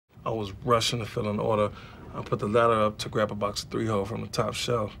was rushing to fill an order. I put the ladder up to grab a box of 3-hole from the top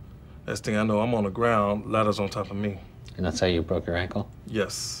shelf. Next thing I know, I'm on the ground, ladder's on top of me. And that's how you broke your ankle?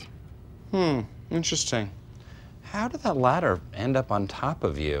 Yes. Interesting. How did that ladder end up on top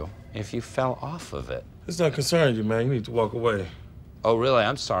of you if you fell off of it? It's not concerning you, man. You need to walk away. Oh, really?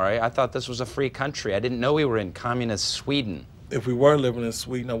 I'm sorry. I thought this was a free country. I didn't know we were in communist Sweden. If we were living in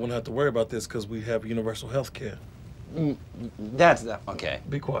Sweden, I wouldn't have to worry about this because we have universal health care. Okay.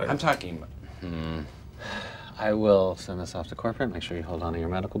 Be quiet. I'm talking. I will send this off to corporate. Make sure you hold on to your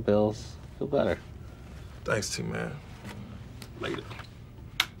medical bills. Feel better. Thanks, T-Man. Later.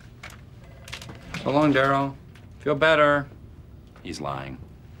 So long, Darryl. Feel better. He's lying.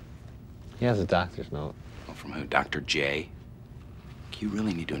 He has a doctor's note. Oh, from who? Dr. J? You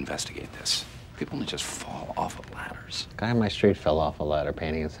really need to investigate this. People don't just fall off of ladders. A guy on my street fell off a ladder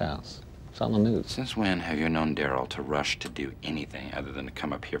painting his house. It's on the news. Since when have you known Darryl to rush to do anything other than to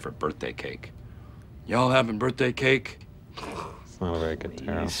come up here for birthday cake? Y'all having birthday cake? It's not a very good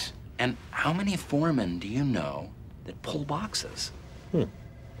Darryl. And how many foremen do you know that pull boxes? It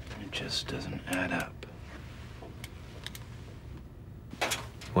just doesn't add up.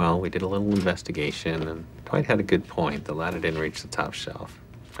 Well, we did a little investigation, and Dwight had a good point. The ladder didn't reach the top shelf.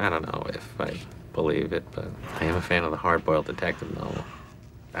 I don't know if I believe it, but I am a fan of the hard-boiled detective novel.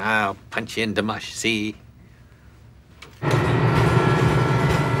 I'll punch you into mush, see?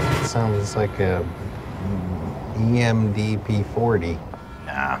 Sounds like a EMD P40.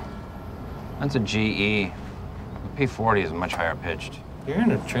 Nah, that's a GE. The P40 is much higher pitched. You're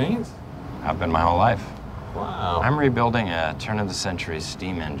into trains? I've been my whole life. Wow. I'm rebuilding a turn-of-the-century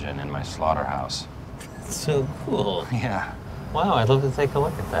steam engine in my slaughterhouse. That's so cool. Yeah. Wow, I'd love to take a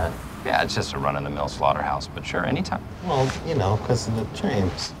look at that. Yeah, it's just a run-of-the-mill slaughterhouse, but sure, anytime. Well, you know, because of the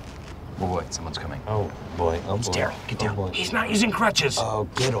trains. Oh, wait, someone's coming. Oh, boy. Oh, It's boy. Darryl. Get down. Oh, boy. He's not using crutches. Oh,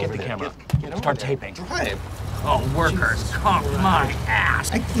 get over the there. camera. Get Start there. taping. Drive. Oh, workers, come my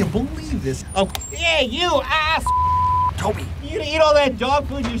ass. I can't believe this. Oh, yeah, you ass! Toby. You gonna eat all that dog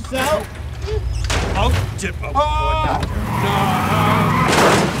food yourself? Oh, tip.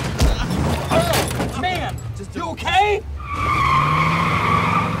 Man, you okay?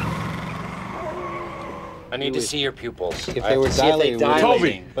 I need to see your pupils. If they were dilating,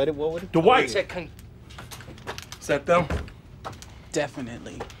 Toby. But what would it Dwight. Is that them?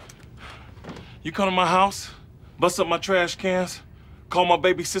 Definitely. You come to my house, bust up my trash cans, call my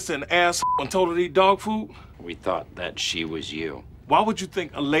baby sister an ass and told her to eat dog food? We thought that she was you. Why would you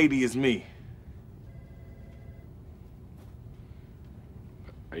think a lady is me?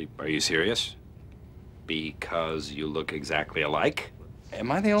 Are you serious? Because you look exactly alike?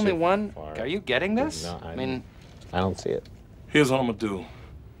 Am I the only one? Are you getting this? No, I mean, I don't see it. Here's what I'm gonna do.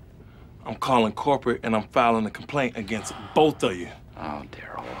 I'm calling corporate and I'm filing a complaint against both of you. oh,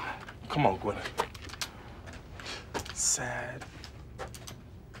 Darryl. Come on, Gwyneth. Sad.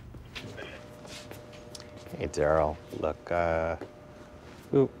 Hey, Darryl, look,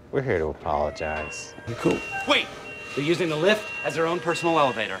 we're here to apologize. You cool? Wait! They're using the lift as their own personal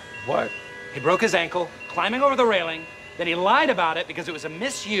elevator. What? He broke his ankle, climbing over the railing, then he lied about it because it was a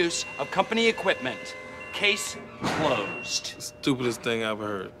misuse of company equipment. Case closed. Stupidest thing I've ever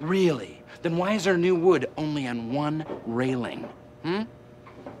heard. Really? Then why is there new wood only on one railing?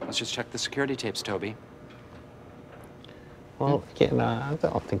 Let's just check the security tapes, Toby. Well, yeah, no, I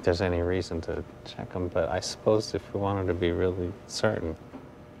don't think there's any reason to check them, but I suppose if we wanted to be really certain.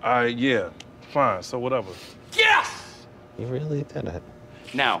 Yeah, fine, so whatever. Yes! You really did it.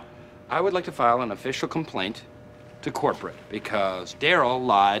 Now, I would like to file an official complaint to corporate because Darryl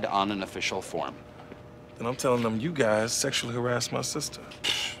lied on an official form. Then I'm telling them you guys sexually harassed my sister.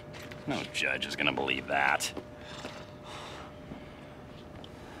 No judge is gonna believe that.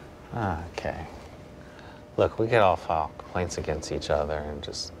 Okay. Look, we could all file complaints against each other and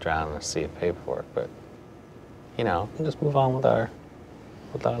just drown in a sea of paperwork, but, you know, we'll just move on with our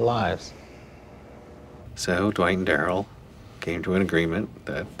lives. So Dwight and Darryl came to an agreement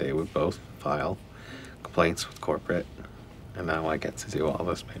that they would both file complaints with corporate, and now I get to do all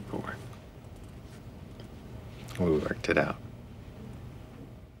this paperwork. We worked it out.